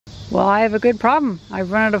well, I have a good problem.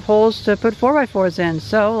 I've run out of holes to put 4x4s in,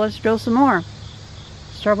 so let's drill some more.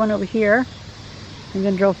 Start one over here, and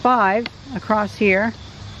then drill 5 across here,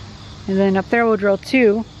 and then up there we'll drill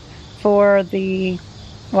 2 for the,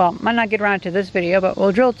 well, might not get around to this video, but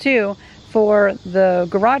we'll drill 2 for the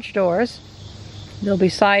garage doors. They'll be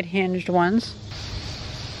side hinged ones.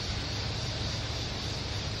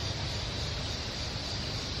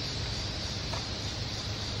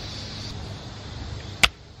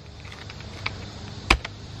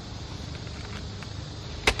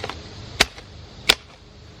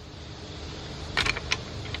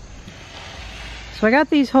 So I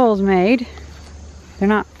got these holes made. They're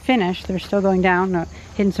not finished, they're still going down,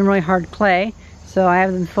 hitting some really hard clay. So I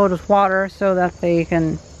have them filled with water so that they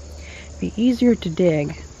can be easier to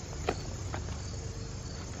dig.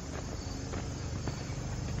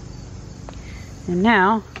 And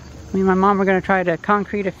now, me and my mom are going to try to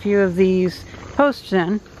concrete a few of these posts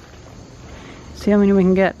in. See how many we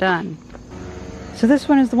can get done. So this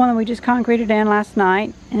one is the one that we just concreted in last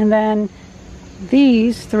night. And then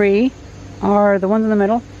these 3 are the ones in the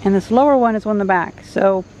middle, and this lower one is one in the back.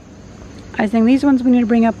 So I think these ones we need to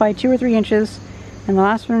bring up by 2 or 3 inches, and the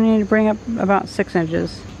last one we need to bring up about 6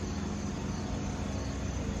 inches.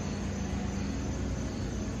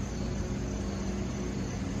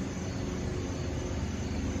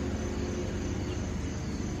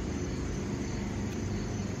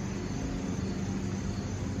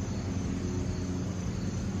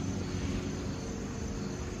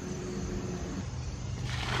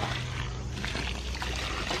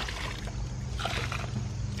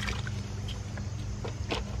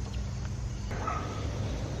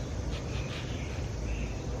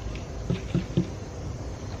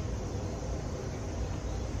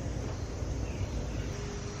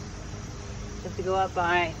 To go up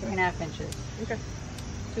by 3.5 inches. Okay.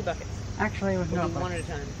 2 buckets. Actually, with no one at a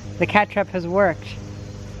time. The catch-up has worked.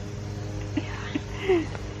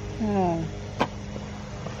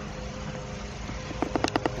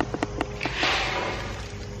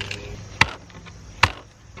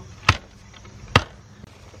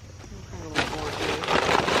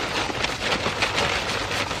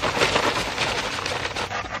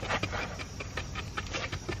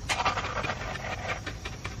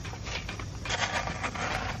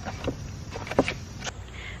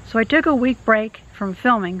 So I took a week break from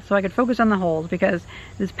filming so I could focus on the holes, because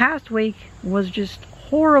this past week was just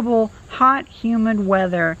horrible, hot, humid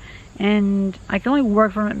weather, and I could only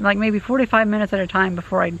work for like maybe 45 minutes at a time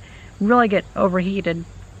before I'd really get overheated.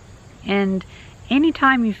 And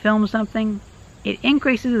anytime you film something, it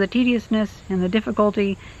increases the tediousness and the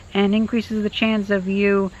difficulty, and increases the chance of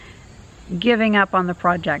you giving up on the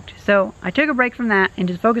project. So I took a break from that and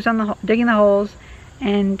just focused on digging the holes,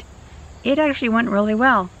 and it actually went really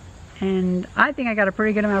well. And I think I got a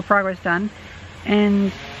pretty good amount of progress done.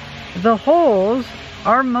 And the holes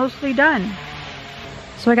are mostly done.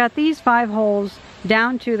 So I got these 5 holes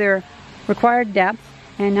down to their required depth,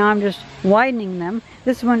 and now I'm just widening them.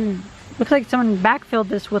 This one looks like someone backfilled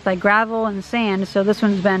this with like gravel and sand, so this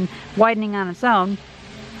one's been widening on its own.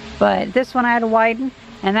 But this one I had to widen,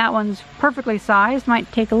 and that one's perfectly sized.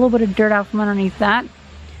 Might take a little bit of dirt out from underneath that.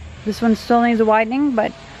 This one still needs a widening,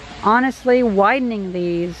 but honestly, widening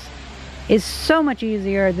these is so much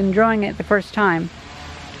easier than drawing it the first time,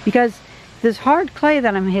 because this hard clay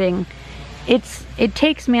that I'm hitting, it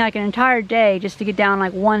takes me like an entire day just to get down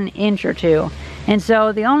like 1 inch or 2. And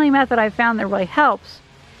so the only method I've found that really helps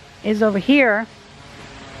is over here.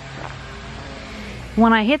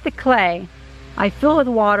 When I hit the clay, I fill it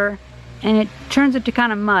with water and it turns it to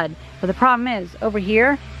kind of mud. But the problem is, over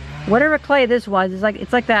here, whatever clay this was,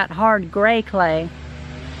 it's like that hard gray clay.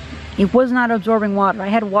 It was not absorbing water. I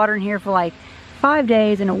had water in here for like 5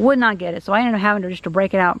 days and it would not get it. So I ended up having to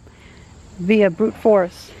break it out via brute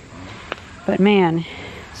force. But man,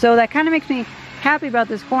 so that kind of makes me happy about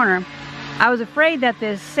this corner. I was afraid that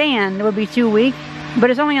this sand would be too weak, but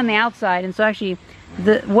it's only on the outside. And so actually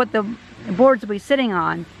what the boards will be sitting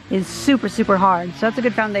on is super, super hard. So that's a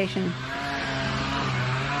good foundation.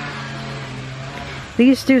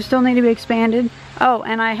 These 2 still need to be expanded. Oh,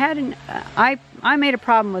 and I made a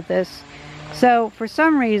problem with this. So for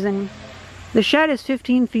some reason, the shed is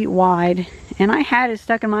 15 feet wide, and I had it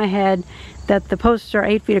stuck in my head that the posts are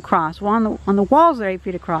 8 feet across. Well, on the walls they're 8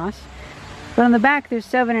 feet across, but on the back there's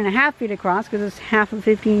 7.5 feet across, because it's half of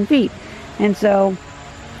 15 feet. And so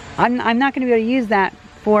I'm not going to be able to use that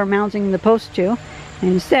for mounting the post to.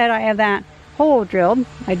 And instead I have that hole drilled.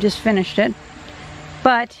 I just finished it,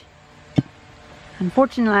 but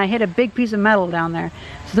unfortunately I hit a big piece of metal down there.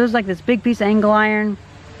 So there's like this big piece of angle iron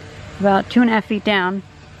about 2.5 feet down,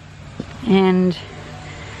 and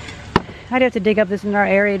I'd have to dig up this entire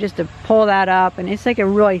area just to pull that up, and it's like a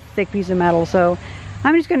really thick piece of metal. So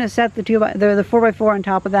I'm just gonna set the 4x4 on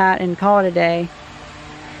top of that and call it a day.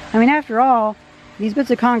 I mean, after all, these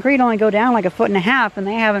bits of concrete only go down like 1.5 feet, and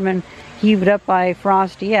they haven't been heaved up by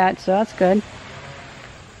frost yet, so that's good.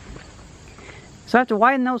 So I have to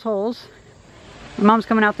widen those holes. My mom's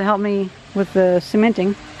coming out to help me with the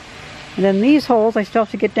cementing. And then these holes I still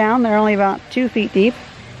have to get down. They're only about 2 feet deep.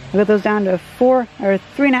 I'll get those down to 4 or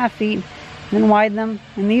 3.5 feet, and then widen them.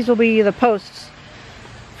 And these will be the posts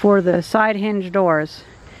for the side hinge doors.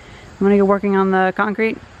 I'm gonna get working on the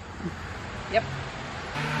concrete. Yep.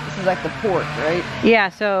 This is like the port, right? Yeah,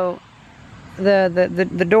 so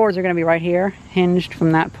the doors are gonna be right here, hinged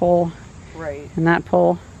from that pole. Right. And that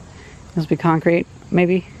pole. This will be concrete,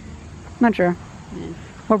 maybe. Not sure. Yeah.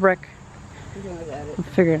 Or brick. We're going at it. We'll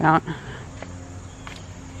figure it out.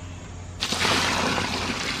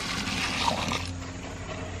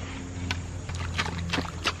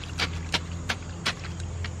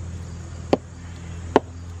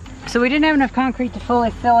 So we didn't have enough concrete to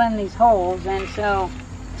fully fill in these holes, and so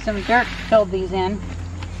some dirt filled these in,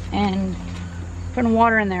 and putting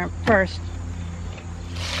water in there first.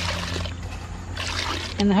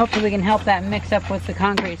 And hopefully we can help that mix up with the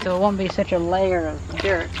concrete so it won't be such a layer of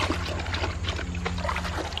dirt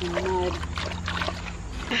and mud.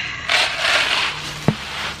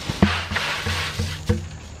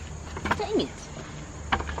 Dang it.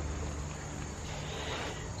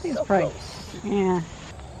 So Right. close. Yeah.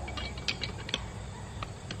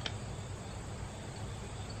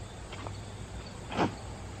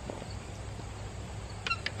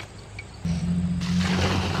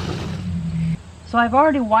 So I've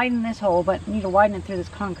already widened this hole, but I need to widen it through this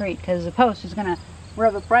concrete because the post is going to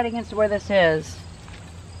rub up right against where this is.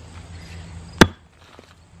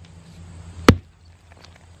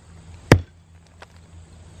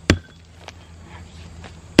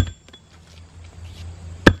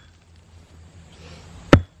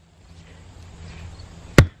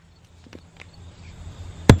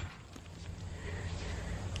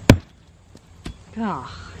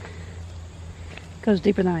 Oh, goes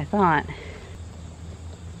deeper than I thought.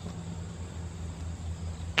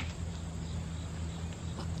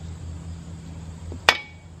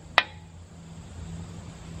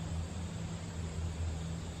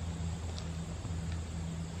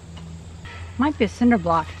 Might be a cinder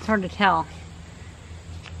block, it's hard to tell.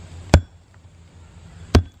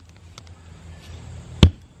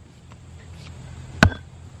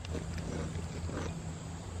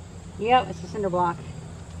 Yep, it's a cinder block.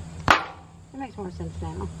 That makes more sense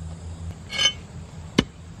now.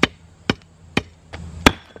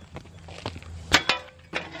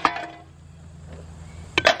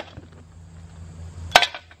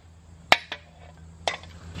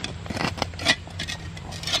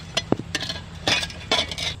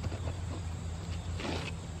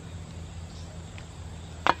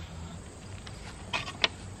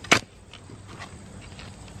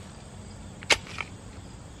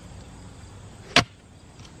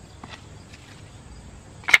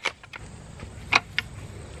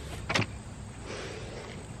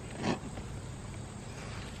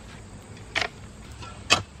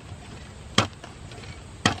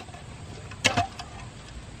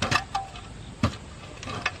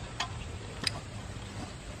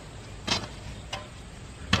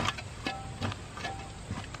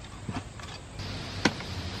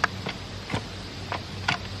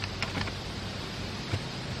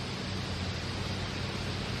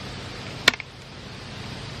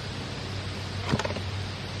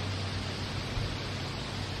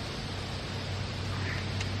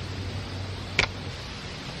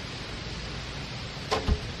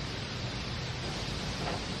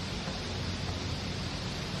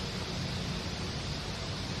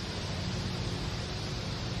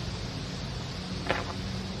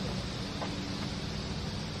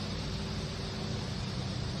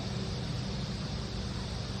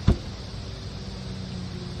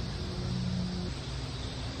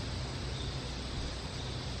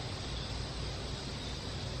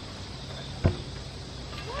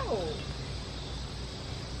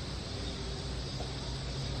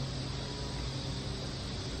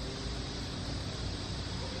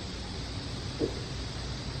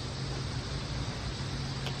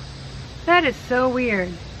 That is so weird.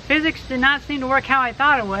 Physics did not seem to work how I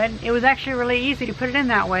thought it would. It was actually really easy to put it in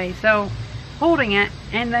that way. So holding it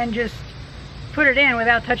and then just put it in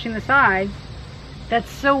without touching the sides, that's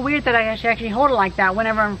so weird that I actually hold it like that.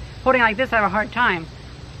 Whenever I'm holding it like this, I have a hard time.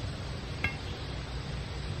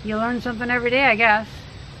 You learn something every day, I guess.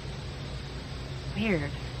 Weird.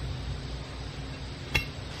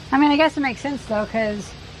 I mean, I guess it makes sense though,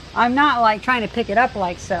 because I'm not like trying to pick it up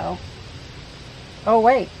like so. Oh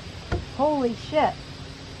wait, holy shit.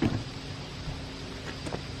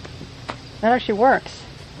 That actually works.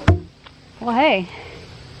 Well, hey,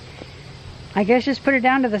 I guess just put it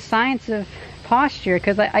down to the science of posture,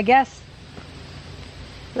 because I guess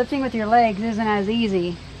lifting with your legs isn't as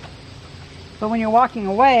easy. But when you're walking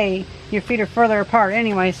away, your feet are further apart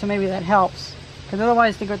anyway, so maybe that helps. Because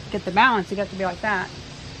otherwise, to get the balance, you got to be like that.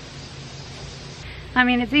 I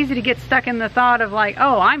mean, it's easy to get stuck in the thought of like,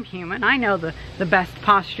 oh, I'm human. I know the best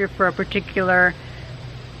posture for a particular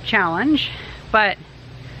challenge. But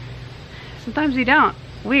sometimes you don't.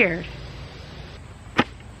 Weird.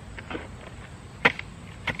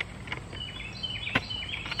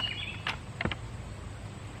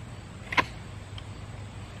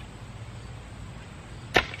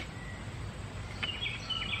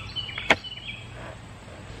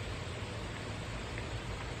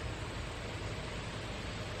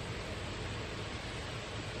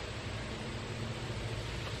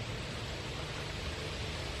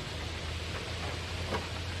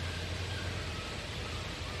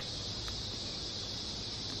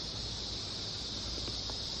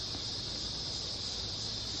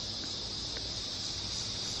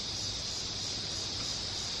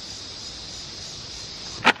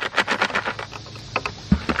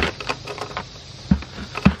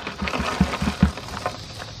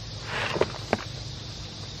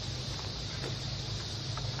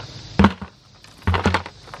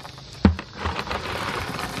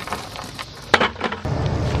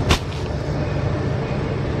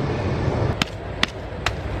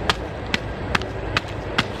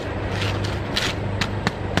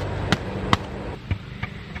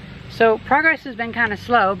 So progress has been kind of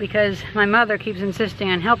slow because my mother keeps insisting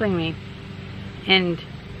on helping me, and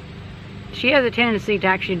she has a tendency to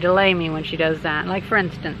actually delay me when she does that. Like for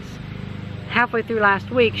instance, halfway through last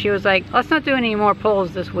week she was like, let's not do any more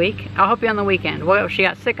pulls this week, I'll help you on the weekend. Well, she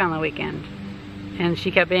got sick on the weekend, and she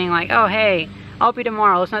kept being like, oh hey, I'll help you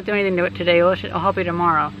tomorrow, let's not do anything to it today, I'll help you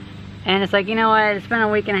tomorrow. And it's like, you know what, it's been a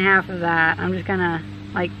week and a half of that. I'm just gonna,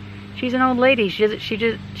 like, she's an old lady, she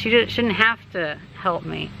shouldn't have to help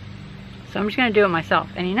me. So I'm just going to do it myself.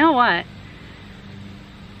 And you know what?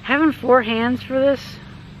 Having 4 hands for this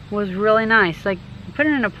was really nice. Like,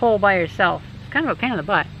 putting in a pole by yourself, it's kind of a pain in the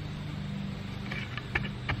butt.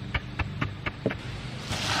 I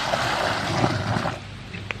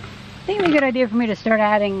think it's a good idea for me to start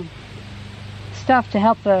adding stuff to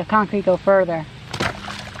help the concrete go further.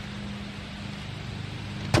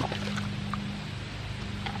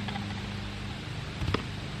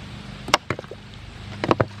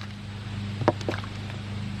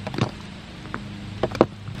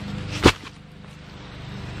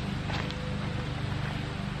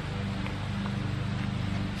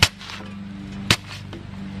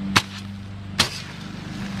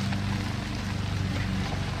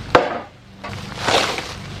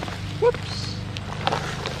 Whoops.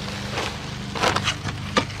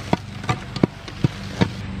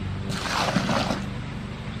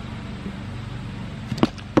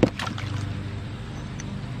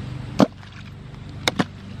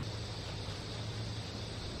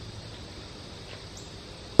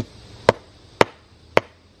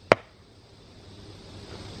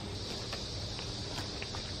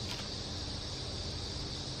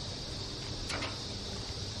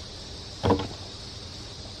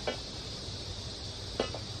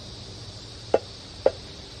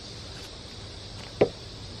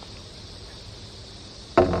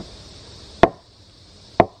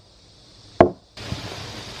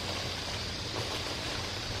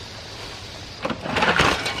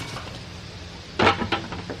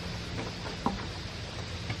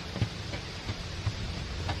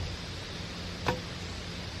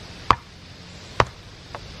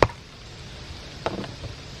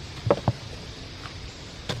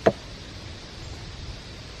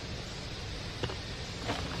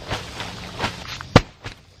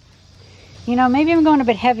 You know, maybe I'm going a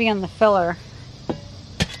bit heavy on the filler.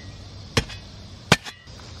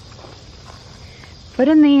 But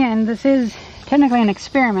in the end, this is technically an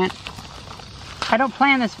experiment. I don't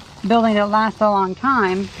plan this building to last a long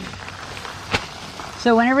time.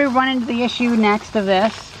 So whenever we run into the issue next of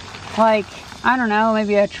this, like, I don't know,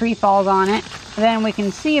 maybe a tree falls on it, then we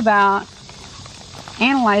can see about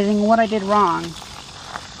analyzing what I did wrong.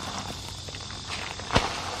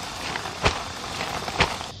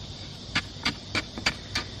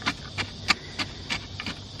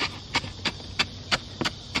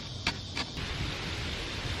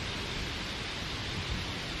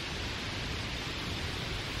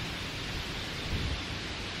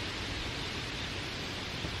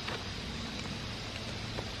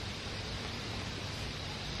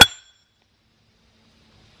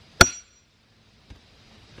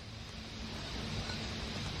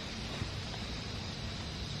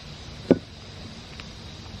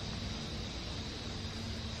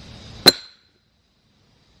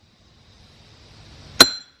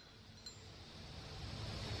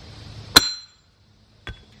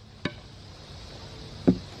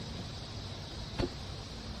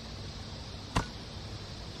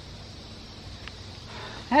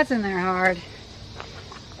 That's in there hard.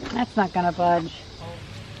 That's not gonna budge.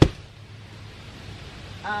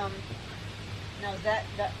 No, that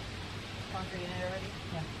concrete in it already?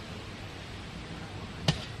 Yeah.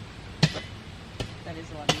 That is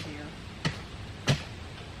a lot easier. This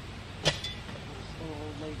little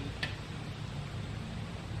old lady.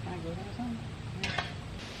 Can I go there or something? Yeah.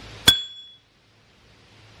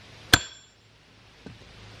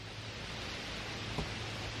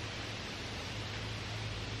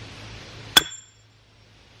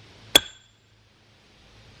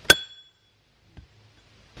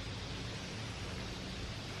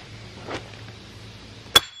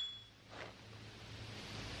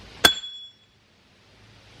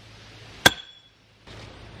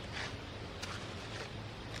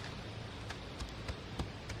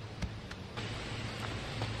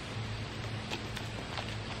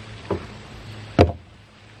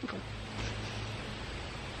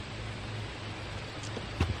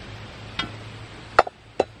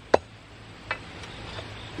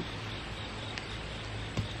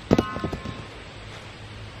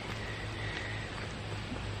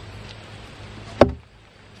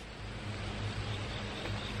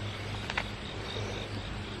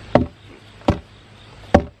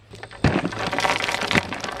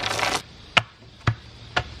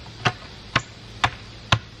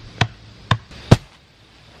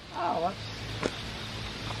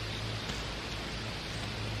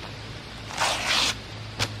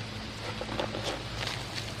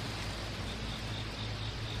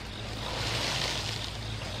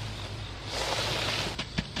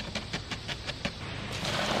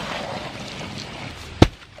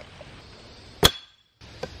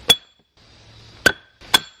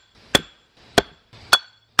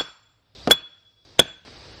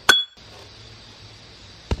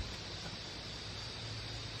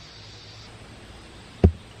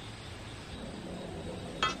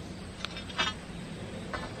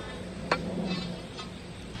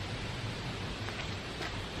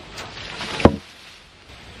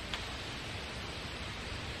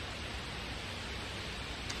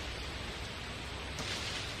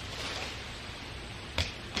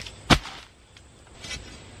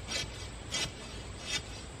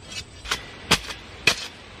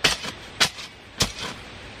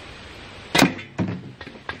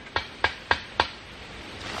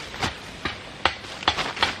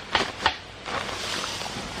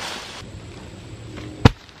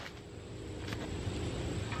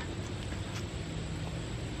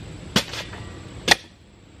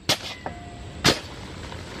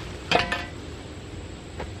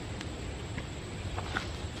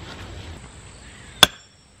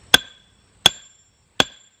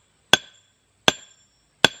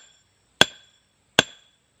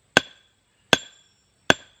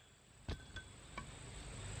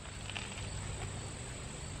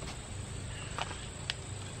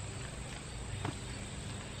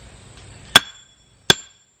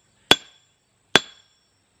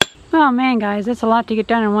 Oh man, guys, it's a lot to get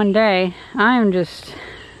done in one day. My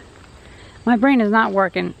brain is not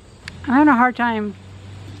working. I'm having a hard time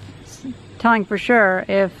telling for sure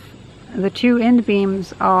if the two end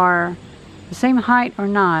beams are the same height or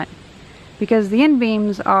not, because the end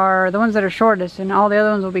beams are the ones that are shortest and all the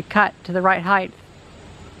other ones will be cut to the right height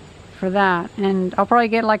for that. And I'll probably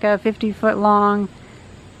get like a 50-foot long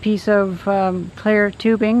piece of clear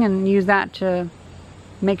tubing and use that to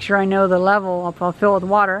make sure I know the level. I'll fill it with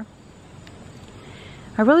water.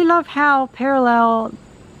 I really love how parallel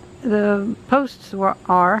the posts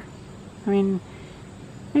are. I mean,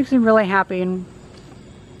 it makes me really happy. And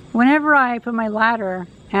whenever I put my ladder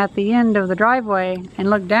at the end of the driveway and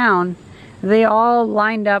look down, they all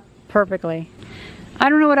lined up perfectly. I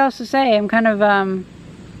don't know what else to say. I kind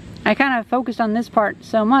of focused on this part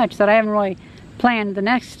so much that I haven't really planned the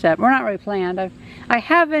next step. We're not really planned. I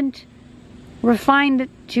haven't refined it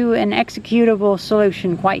to an executable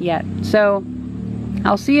solution quite yet. So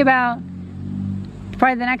I'll see about,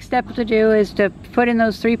 probably the next step to do is to put in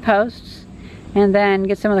those 3 posts and then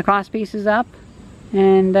get some of the cross pieces up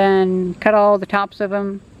and then cut all the tops of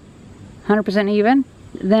them 100% even.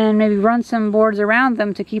 Then maybe run some boards around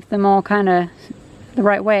them to keep them all kind of the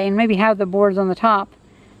right way, and maybe have the boards on the top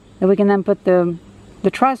that we can then put the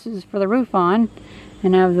trusses for the roof on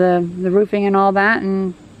and have the roofing and all that.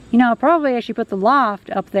 And you know, probably I should put the loft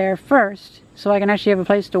up there first so I can actually have a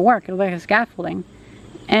place to work. It'll be like a scaffolding.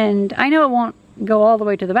 And I know it won't go all the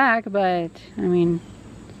way to the back, but I mean,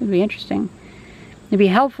 it'd be interesting. It'd be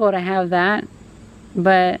helpful to have that,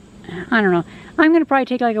 but I don't know. I'm gonna probably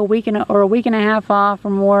take like a week and a half off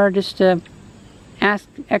or more just to ask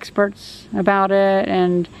experts about it.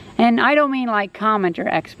 And I don't mean like commenter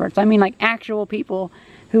experts. I mean like actual people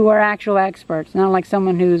who are actual experts, not like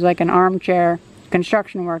someone who's like an armchair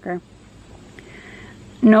construction worker.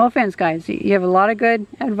 No offense, guys. You have a lot of good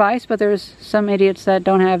advice, but there's some idiots that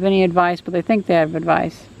don't have any advice, but they think they have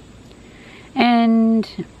advice. And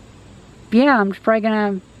yeah, I'm just probably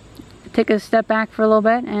gonna take a step back for a little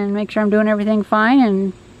bit and make sure I'm doing everything fine,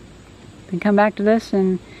 and then come back to this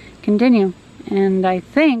and continue. And I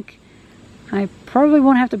think I probably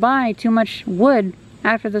won't have to buy too much wood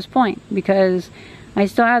after this point, because I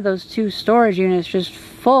still have those 2 storage units just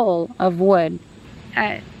full of wood.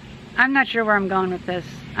 I'm not sure where I'm going with this.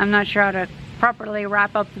 I'm not sure how to properly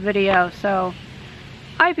wrap up the video, so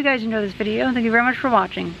I hope you guys enjoyed this video. Thank you very much for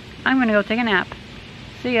watching. I'm gonna go take a nap.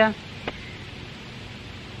 See ya.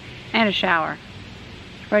 And a shower.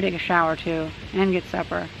 Probably take a shower too, and get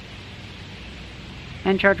supper.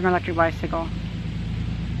 And charge my electric bicycle.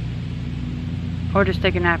 Or just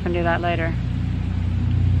take a nap and do that later.